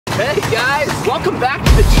Hey guys, welcome back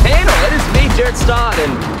to the channel. It is me, Jarrett Stod,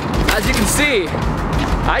 and as you can see,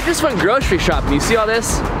 I just went grocery shopping. You see all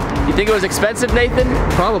this? You think it was expensive, Nathan?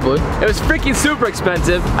 Probably. It was freaking super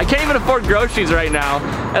expensive. I can't even afford groceries right now.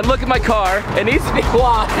 And look at my car, it needs to be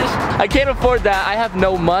washed. I can't afford that, I have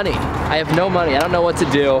no money. I have no money, I don't know what to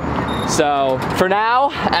do. So, for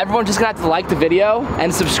now, everyone's just gonna have to like the video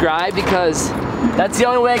and subscribe because that's the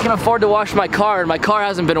only way I can afford to wash my car, and my car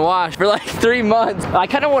hasn't been washed for like 3 months. I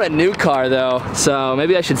kind of want a new car though, so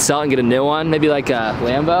maybe I should sell it and get a new one, maybe like a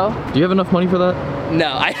Lambo. Do you have enough money for that? No,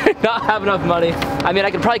 I do not have enough money. I mean,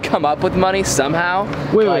 I could probably come up with money somehow.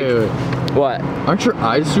 Wait. What? Aren't your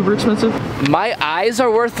eyes super expensive? My eyes are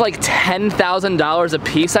worth like $10,000 a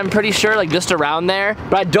piece, I'm pretty sure, like just around there.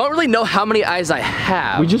 But I don't really know how many eyes I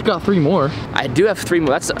have. We just got 3 more. I do have 3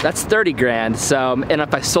 more, that's 30 grand. So, and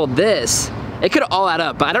if I sold this, it could all add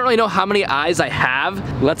up, but I don't really know how many eyes I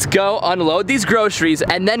have. Let's go unload these groceries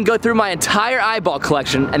and then go through my entire eyeball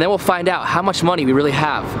collection, and then we'll find out how much money we really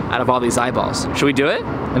have out of all these eyeballs. Should we do it?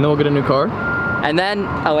 And then we'll get a new car? And then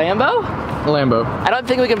a Lambo? A Lambo. I don't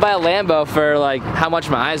think we can buy a Lambo for like how much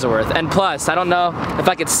my eyes are worth. And plus, I don't know if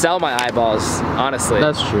I could sell my eyeballs, honestly.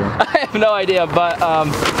 That's true. I have no idea, but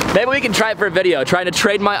maybe we can try it for a video, trying to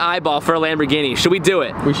trade my eyeball for a Lamborghini. Should we do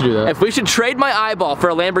it? We should do that. If we should trade my eyeball for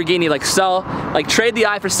a Lamborghini, like trade the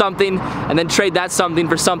eye for something, and then trade that something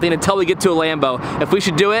for something until we get to a Lambo. If we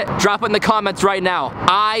should do it, drop it in the comments right now.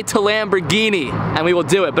 Eye to Lamborghini, and we will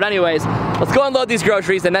do it. But anyways, let's go unload these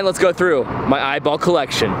groceries, and then let's go through my eyeball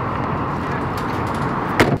collection.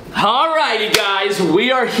 Alrighty guys,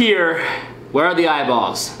 we are here. Where are the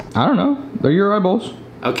eyeballs? I don't know. They're your eyeballs.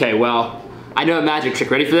 Okay, well, I know a magic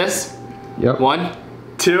trick. Ready for this? Yep. 1,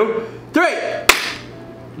 2, 3.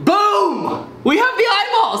 Boom! We have the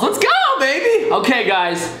eyeballs. Let's go, baby. Okay,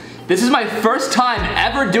 guys. This is my first time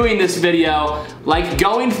ever doing this video, like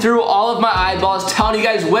going through all of my eyeballs, telling you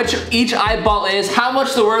guys which each eyeball is, how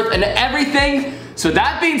much they're worth, and everything. So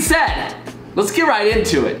that being said, let's get right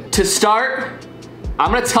into it. To start,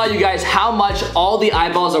 I'm gonna tell you guys how much all the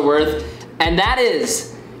eyeballs are worth, and that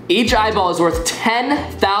is, each eyeball is worth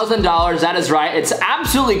 $10,000, that is right. It's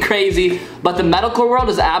absolutely crazy, but the medical world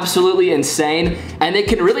is absolutely insane, and they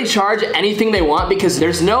can really charge anything they want because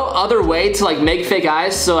there's no other way to like make fake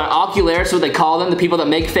eyes. So an ocularist, what they call them, the people that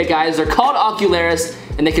make fake eyes, they're called ocularists,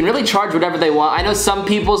 and they can really charge whatever they want. I know some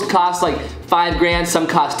people's cost like 5 grand, some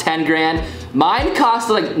cost 10 grand. Mine cost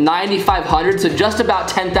like $9,500, so just about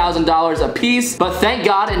 $10,000 a piece. But thank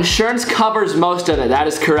God, insurance covers most of it. That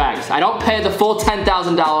is correct. I don't pay the full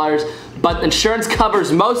 $10,000, but insurance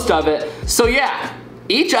covers most of it. So yeah,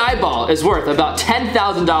 each eyeball is worth about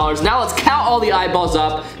 $10,000. Now let's count all the eyeballs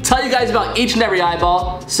up, tell you guys about each and every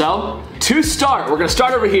eyeball. So, to start, we're gonna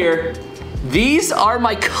start over here. These are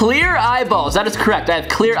my clear eyeballs. That is correct, I have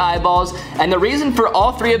clear eyeballs. And the reason for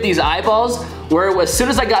all 3 of these eyeballs were as soon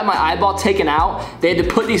as I got my eyeball taken out, they had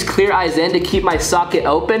to put these clear eyes in to keep my socket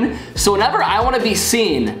open. So whenever I want to be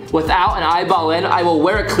seen without an eyeball in, I will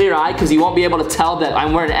wear a clear eye because you won't be able to tell that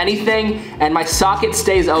I'm wearing anything and my socket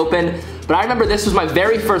stays open. But I remember this was my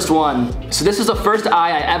very first one. So this was the first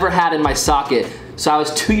eye I ever had in my socket. So I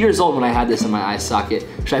was 2 years old when I had this in my eye socket.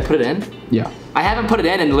 Should I put it in? Yeah. I haven't put it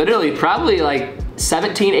in literally probably like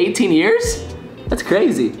 17, 18 years. That's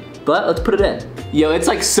crazy, but let's put it in. Yo, it's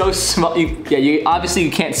like so small. Obviously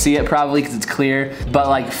you can't see it probably because it's clear, but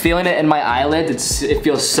like feeling it in my eyelid, it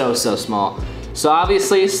feels so small. So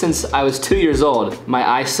obviously, since I was 2 years old, my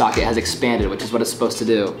eye socket has expanded, which is what it's supposed to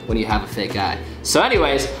do when you have a fake eye. So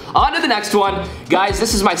anyways, on to the next one. Guys,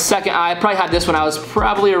 this is my second eye. I probably had this when I was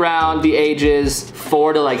probably around the ages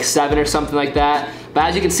 4 to like 7 or something like that. But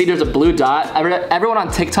as you can see, there's a blue dot. Everyone on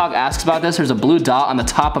TikTok asks about this. There's a blue dot on the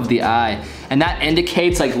top of the eye, and that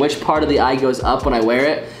indicates like which part of the eye goes up when I wear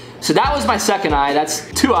it. So that was my second eye, that's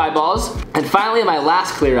 2 eyeballs. And finally, my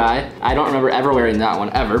last clear eye. I don't remember ever wearing that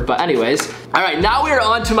one, ever, but anyways. All right, now we are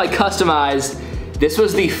on to my custom eyes. This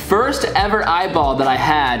was the first ever eyeball that I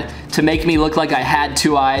had to make me look like I had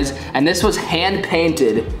 2 eyes, and this was hand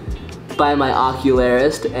painted by my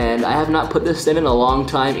ocularist, and I have not put this in a long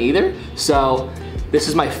time either. So this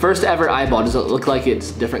is my first ever eyeball. Does it look like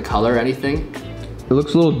it's a different color or anything? It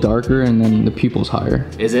looks a little darker and then the pupil's higher.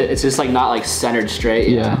 Is it? It's just like not like centered straight.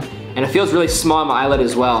 Yeah. And it feels really small on my eyelid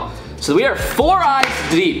as well. So we are 4 eyes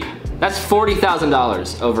deep. That's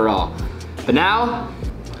 $40,000 overall. But now,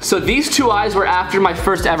 so these 2 eyes were after my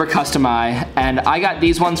first ever custom eye, and I got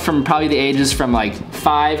these ones from probably the ages from like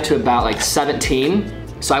 5 to about like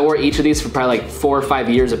 17. So I wore each of these for probably like 4 or 5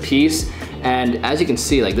 years a piece. And as you can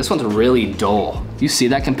see, like this one's really dull. You see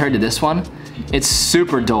that compared to this one? It's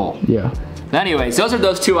super dull. Yeah. But anyways, those are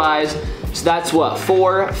those 2 eyes. So that's what,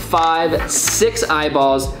 4, 5, 6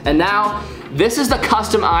 eyeballs. And now, this is the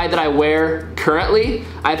custom eye that I wear currently.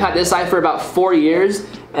 I've had this eye for about 4 years.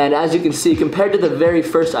 And as you can see, compared to the very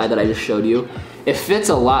first eye that I just showed you, it fits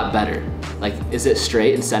a lot better. Like, is it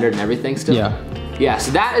straight and centered and everything still? Yeah. Yeah,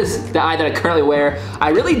 so that is the eye that I currently wear. I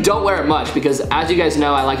really don't wear it much because, as you guys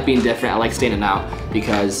know, I like being different. I like standing out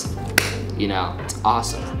because, you know, it's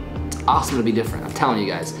awesome. It's awesome to be different, I'm telling you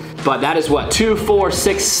guys. But that is what, 2, 4,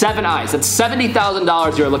 6, 7 eyes. That's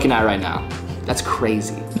 $70,000 you're looking at right now. That's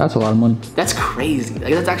crazy. That's a lot of money. That's crazy.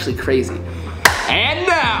 Like, that's actually crazy. And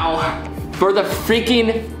now, for the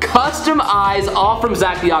freaking custom eyes, all from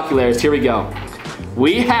Zach the Ocularist, here we go.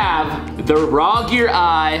 We have the raw gear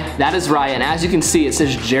eye, that is right, and as you can see, it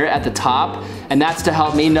says Jarrett at the top, and that's to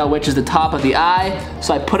help me know which is the top of the eye,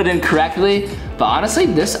 so I put it in correctly. But honestly,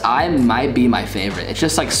 this eye might be my favorite. It's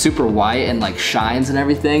just like super white and like shines and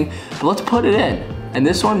everything, but let's put it in. And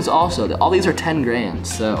this one's also, all these are 10 grand,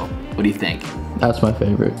 so what do you think? That's my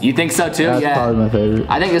favorite. You think so too? That's probably my favorite.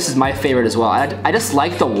 I think this is my favorite as well. I just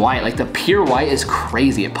like the white, like the pure white is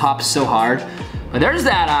crazy. It pops so hard. But there's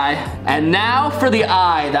that eye. And now for the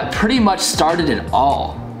eye that pretty much started it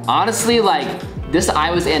all. Honestly, like, this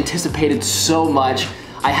eye was anticipated so much.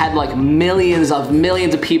 I had like millions of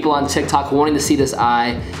people on TikTok wanting to see this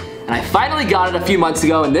eye. And I finally got it a few months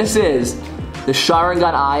ago, and this is the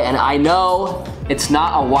sharingan eye. And I know it's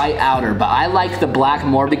not a white outer, but I like the black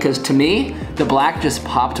more because to me, the black just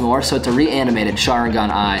popped more, so it's a reanimated sharingan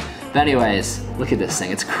eye. But anyways, look at this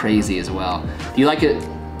thing, it's crazy as well. Do you like it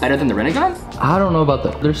better than the rinnegan? I don't know about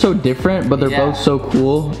that. They're so different, but they're both so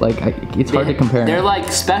cool. Like, it's hard to compare. They're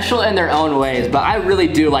like special in their own ways, but I really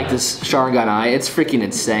do like this sharingan eye. It's freaking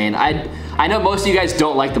insane. I know most of you guys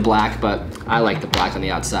don't like the black, but I like the black on the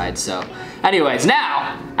outside, so. Anyways,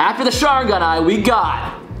 now, after the sharingan eye, we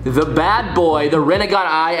got the bad boy, the rinnegan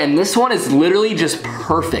eye, and this one is literally just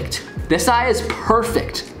perfect. This eye is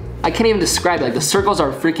perfect. I can't even describe it. Like, the circles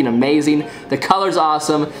are freaking amazing. The color's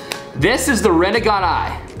awesome. This is the rinnegan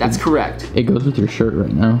eye. That's correct. It goes with your shirt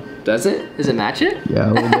right now. Does it? Does it match it? Yeah,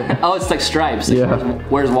 a little bit. Oh, it's like stripes. Yeah.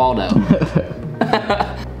 Where's Waldo?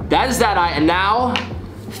 That is that eye. And now,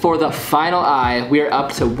 for the final eye, we are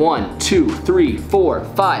up to 1, 2, 3, 4,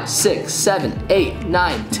 5, 6, 7, 8,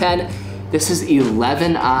 9, 10. This is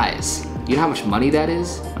 11 eyes. You know how much money that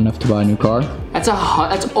is? Enough to buy a new car? That's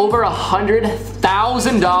over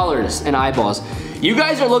 $100,000 in eyeballs. You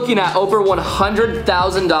guys are looking at over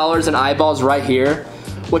 $100,000 in eyeballs right here,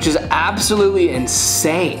 which is absolutely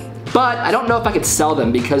insane. But I don't know if I could sell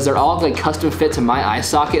them because they're all like custom fit to my eye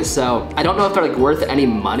socket, so I don't know if they're like worth any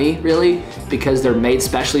money really because they're made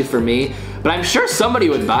specially for me. But I'm sure somebody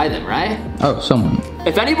would buy them, right? Oh, someone.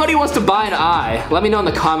 If anybody wants to buy an eye, let me know in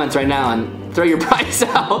the comments right now and throw your price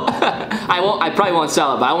out. I probably won't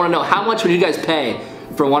sell it, but I want to know how much would you guys pay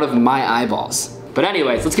for one of my eyeballs. But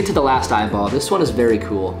anyways, let's get to the last eyeball. This one is very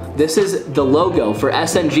cool. This is the logo for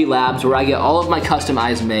SNG Labs where I get all of my custom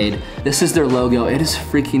eyes made. This is their logo. It is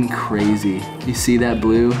freaking crazy. You see that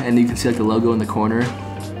blue and you can see like the logo in the corner?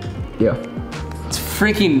 Yeah. It's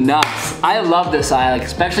freaking nuts. I love this eye, like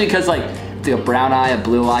especially because like it's like a brown eye, a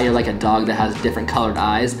blue eye, you're like a dog that has different colored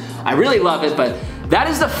eyes. I really love it, but that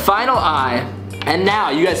is the final eye. And now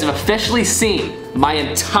you guys have officially seen my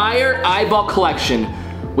entire eyeball collection.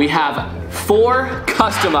 We have 4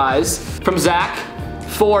 custom eyes from Zach,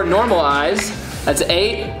 4 normal eyes, that's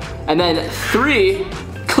 8, and then 3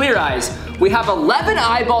 clear eyes. We have 11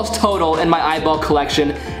 eyeballs total in my eyeball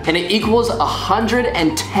collection, and it equals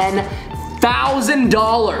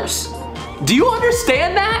 $110,000. Do you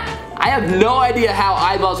understand that? I have no idea how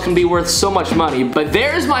eyeballs can be worth so much money, but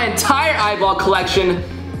there's my entire eyeball collection.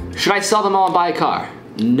 Should I sell them all and buy a car?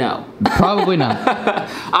 No. Probably not.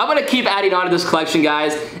 I'm gonna keep adding on to this collection,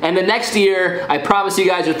 guys, and the next year, I promise you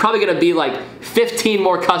guys, there's probably gonna be like 15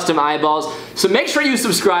 more custom eyeballs, so make sure you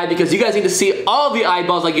subscribe because you guys need to see all of the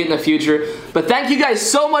eyeballs I get in the future. But thank you guys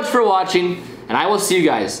so much for watching, and I will see you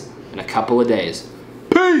guys in a couple of days.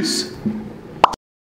 Peace!